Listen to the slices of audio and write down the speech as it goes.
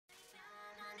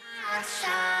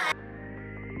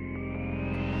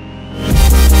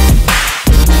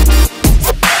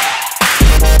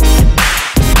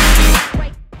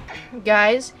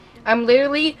Guys, I'm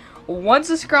literally one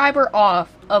subscriber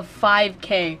off of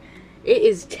 5K. It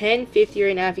is 10:50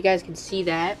 right now, if you guys can see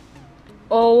that.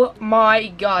 Oh my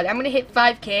god, I'm gonna hit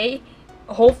 5K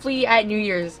hopefully at New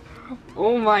Year's.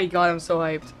 Oh my god, I'm so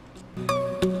hyped.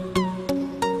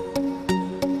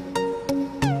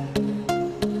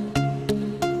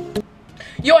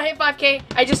 Yo, I hit 5K.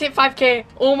 I just hit 5K.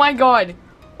 Oh my god.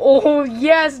 Oh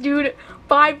yes, dude.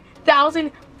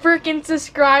 5,000 freaking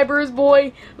subscribers,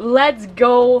 boy. Let's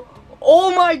go.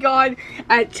 Oh my god.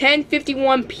 At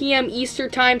 10:51 p.m. Eastern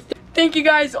time. Thank you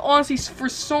guys, honestly, for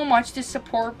so much. This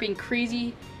support been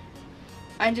crazy.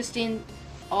 I'm just in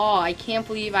awe. I can't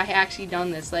believe I actually done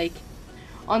this. Like,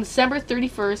 on December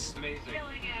 31st. Amazing.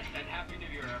 And Happy New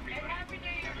Year, everybody. Have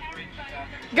a great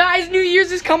Guys, New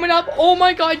Year's is coming up. Oh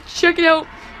my god, check it out.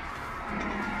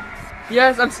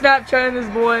 Yes, I'm Snapchatting this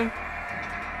boy.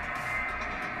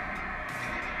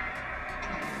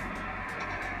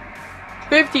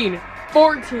 $15,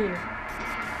 $14,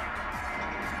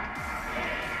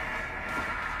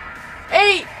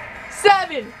 $8,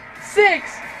 $7, $6,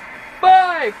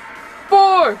 $5,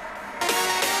 $4,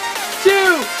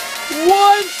 $2,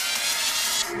 $1.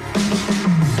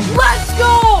 Let's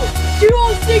go!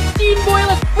 2016, boy,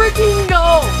 let's freaking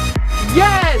go!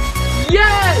 Yes!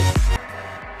 Yes!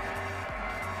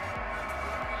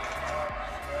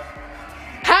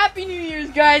 Happy New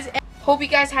Year's, guys! Hope you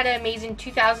guys had an amazing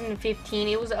 2015.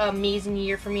 It was an amazing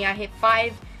year for me. I hit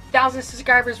 5,000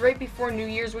 subscribers right before New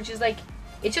Year's, which is like,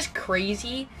 it's just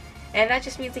crazy. And that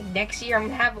just means like next year I'm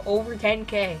gonna have over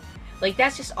 10K. Like,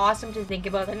 that's just awesome to think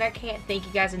about, and I can't thank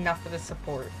you guys enough for the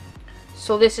support.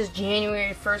 So this is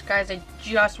January 1st, guys. I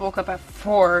just woke up at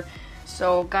 4.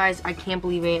 So guys, I can't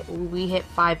believe it. We hit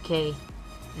 5K.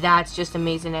 That's just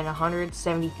amazing, and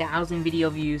 170,000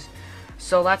 video views.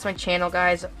 So that's my channel,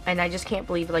 guys, and I just can't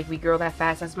believe like we grow that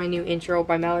fast. That's my new intro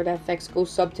by Mallard FX. Go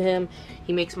sub to him.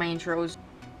 He makes my intros.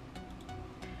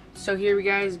 So here we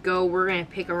guys go. We're gonna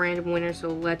pick a random winner. So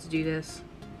let's do this.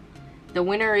 The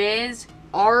winner is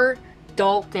R.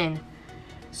 Dalton.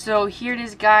 So here it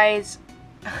is, guys.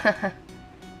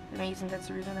 Amazing. That's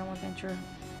the reason I want the intro.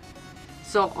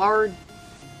 So R.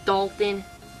 Dalton,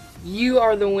 you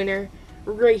are the winner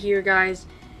right here, guys.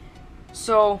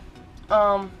 So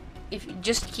if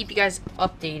just to keep you guys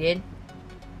updated,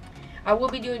 I will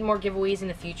be doing more giveaways in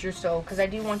the future. So because I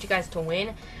do want you guys to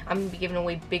win, I'm gonna be giving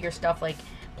away bigger stuff like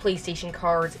PlayStation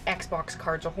cards, Xbox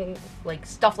cards, a whole like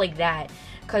stuff like that.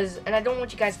 And I don't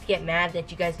want you guys to get mad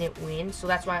that you guys didn't win. So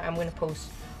that's why I'm gonna post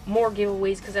more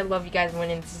giveaways, because I love you guys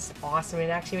winning. This is awesome. It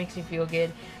actually makes me feel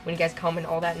good when you guys comment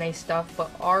all that nice stuff.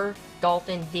 But R.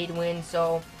 Dalton did win,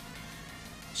 so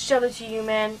shout out to you,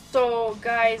 man. So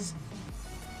guys,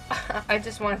 I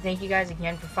just want to thank you guys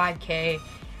again for 5K.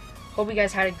 Hope you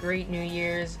guys had a great New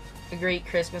Year's, a great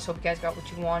Christmas. Hope you guys got what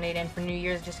you wanted. And for New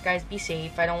Year's, just guys be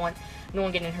safe. I don't want no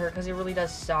one getting hurt, because it really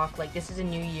does suck. Like, this is a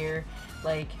new year.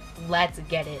 Like, let's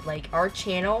get it. Like, our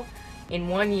channel, in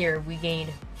 1 year, we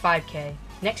gained 5K.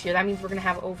 Next year, that means we're going to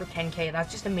have over 10K.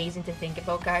 That's just amazing to think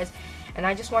about, guys. And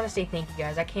I just want to say thank you,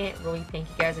 guys. I can't really thank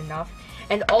you guys enough.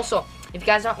 And also, if you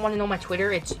guys don't want to know my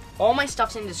Twitter, it's all my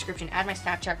stuff's in the description. Add my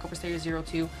Snapchat,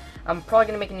 CobraSlayer02. I'm probably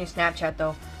going to make a new Snapchat,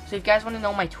 though. So if you guys want to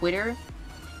know my Twitter,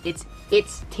 it's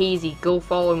Tazy. Go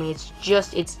follow me. It's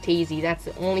Tazy. That's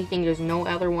the only thing. There's no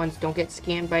other ones. Don't get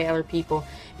scammed by other people,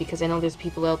 because I know there's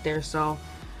people out there. So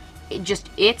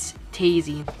it's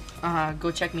Tazy.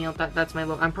 Go check me out. That's my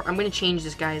logo. I'm gonna change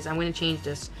this, guys. I'm gonna change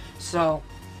this. So,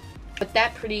 but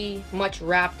that pretty much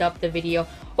wrapped up the video.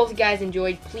 Hope you guys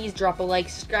enjoyed. Please drop a like,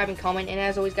 subscribe, and comment. And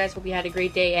as always, guys, hope you had a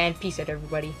great day, and peace out,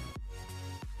 everybody.